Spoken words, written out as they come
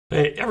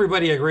Hey,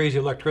 everybody agrees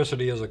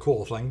electricity is a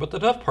cool thing, but the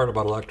tough part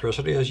about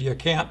electricity is you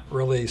can't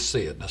really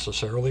see it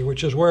necessarily,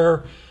 which is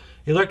where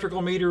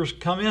electrical meters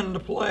come into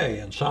play.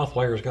 And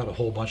Southwire's got a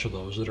whole bunch of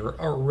those that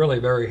are really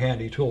very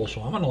handy tools.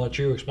 So I'm going to let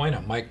you explain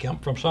it, Mike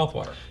Kemp from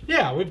Southwire.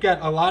 Yeah, we've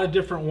got a lot of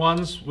different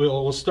ones.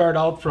 We'll start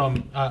out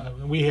from,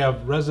 we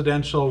have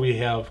residential, we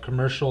have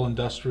commercial,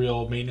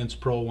 industrial, maintenance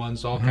pro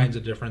ones, all kinds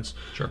of difference.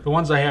 Sure. The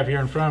ones I have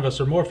here in front of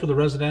us are more for the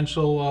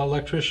residential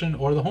electrician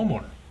or the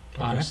homeowner.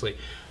 Honestly,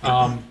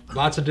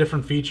 lots of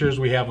different features.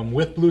 We have them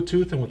with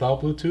Bluetooth and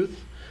without Bluetooth.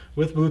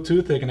 With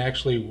Bluetooth, they can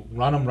actually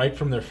run them right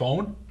from their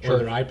phone or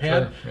their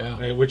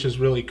iPad, which is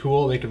really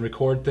cool. They can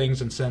record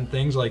things and send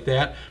things like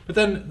that. But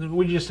then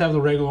we just have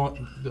the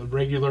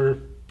regular,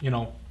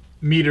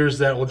 meters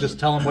that will just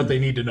tell them what they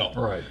need to know.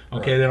 Right.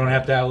 Okay. They don't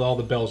have to have all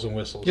the bells and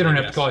whistles. You don't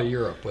have to call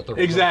Europe with the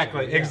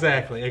exactly.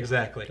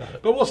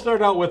 But we'll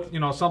start out with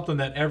something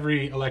that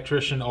every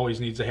electrician always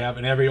needs to have,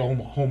 and every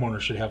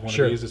homeowner should have one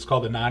of these. It's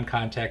called a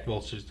non-contact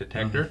voltage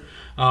detector.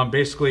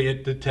 Basically,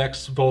 it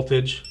detects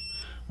voltage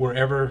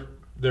wherever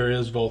there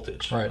is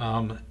voltage. Right.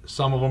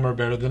 Some of them are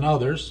better than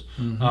others.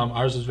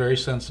 Ours is very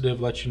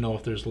sensitive, lets you know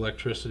if there's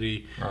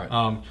electricity.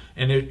 Right.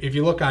 And if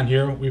you look on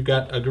here, we've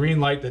got a green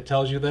light that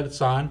tells you that it's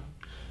on.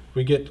 If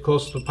we get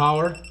close to the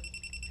power,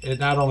 it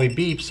not only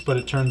beeps, but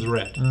it turns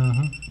red.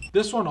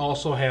 This one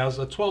also has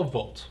a 12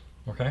 volt.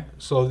 Okay.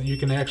 So you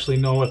can actually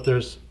know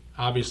if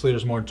obviously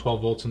there's more than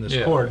 12 volts in this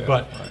cord,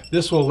 but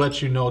this will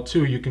let you know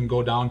too. You can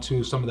go down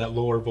to some of that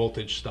lower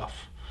voltage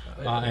stuff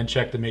and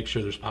check to make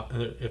sure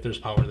if there's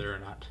power there or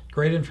not.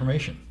 Great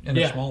information in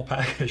a small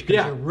package,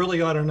 because you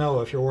really ought to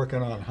know if you're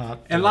working on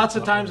hot. And lots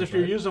of times if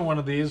you're using one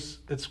of these,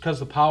 it's because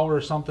the power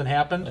or something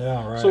happened.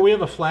 Yeah, right. So we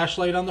have a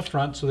flashlight on the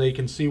front so they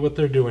can see what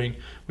they're doing.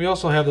 We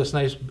also have this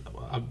nice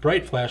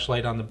bright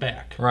flashlight on the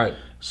back. Right.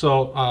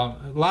 So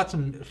lots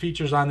of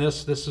features on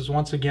this. This is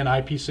once again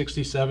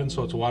IP67,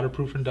 so it's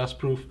waterproof and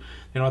dustproof.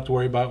 They don't have to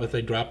worry about if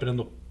they drop it in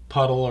the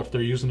puddle or if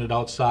they're using it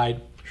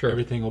outside.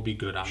 Everything will be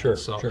good on it.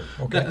 So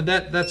Okay.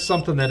 that's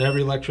something that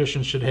every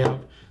electrician should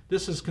have.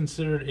 This is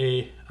considered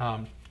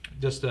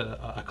just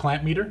a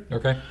clamp meter.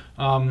 Okay.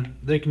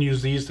 They can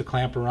use these to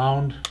clamp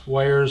around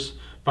wires,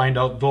 find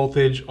out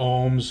voltage,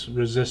 ohms,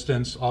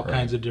 resistance, all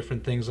kinds of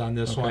different things on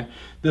this one.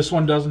 This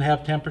one doesn't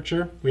have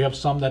temperature. We have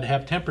some that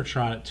have temperature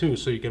on it too,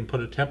 so you can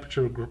put a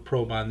temperature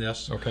probe on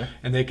this,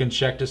 and they can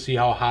check to see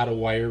how hot a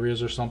wire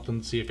is or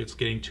something, see if it's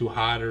getting too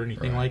hot or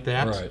anything like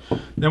that. Right.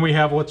 Then we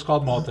have what's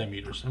called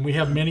multimeters, and we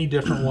have many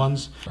different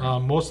ones.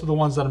 Most of the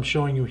ones that I'm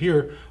showing you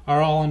here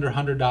are all under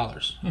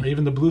 $100.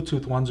 Even the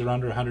Bluetooth ones are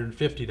under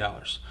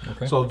 $150.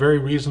 So very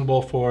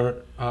reasonable for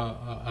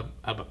an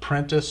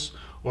apprentice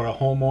or a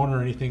homeowner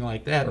or anything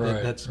like that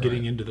that's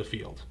getting into the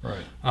field.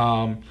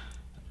 Right.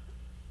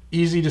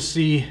 Easy to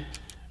see,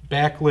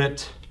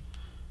 backlit.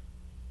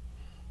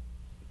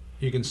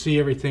 You can see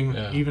everything,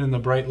 even in the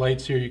bright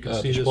lights here. You can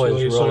see this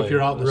really. So if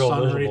you're out in the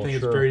sun or anything,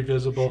 it's very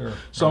visible.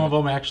 Some of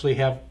them actually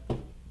have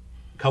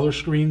color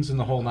screens in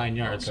the whole 9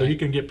 yards, so you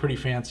can get pretty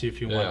fancy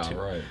if you want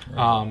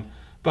to.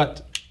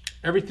 But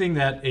everything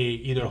that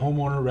either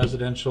homeowner,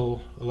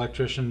 residential,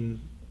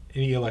 electrician,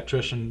 any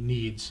electrician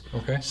needs,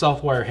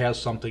 Southwire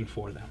has something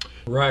for them.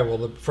 Right.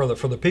 Well, for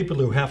the people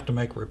who have to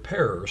make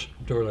repairs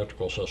to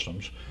electrical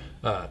systems,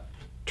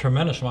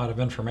 tremendous amount of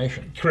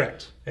information.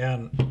 Correct.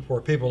 And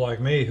for people like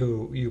me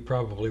who you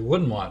probably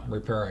wouldn't want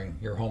repairing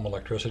your home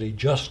electricity,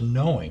 just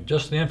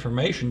the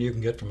information you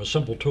can get from a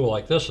simple tool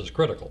like this is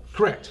critical.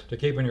 Correct. To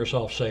keeping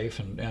yourself safe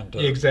and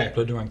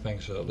to doing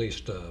things at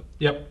least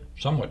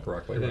somewhat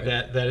correctly. Right?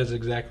 That is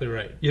exactly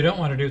right. You don't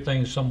want to do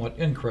things somewhat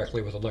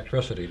incorrectly with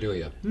electricity, do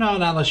you? No,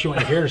 not unless you want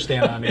your hair to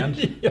stand on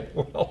end.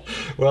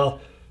 Well,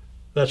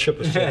 that ship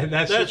is sailed.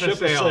 that ship is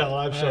sailed.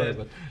 I'm sorry,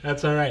 but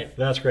that's all right.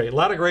 That's great. A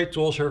lot of great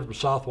tools here from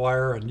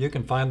Southwire, and you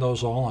can find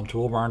those all on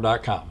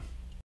Toolbarn.com.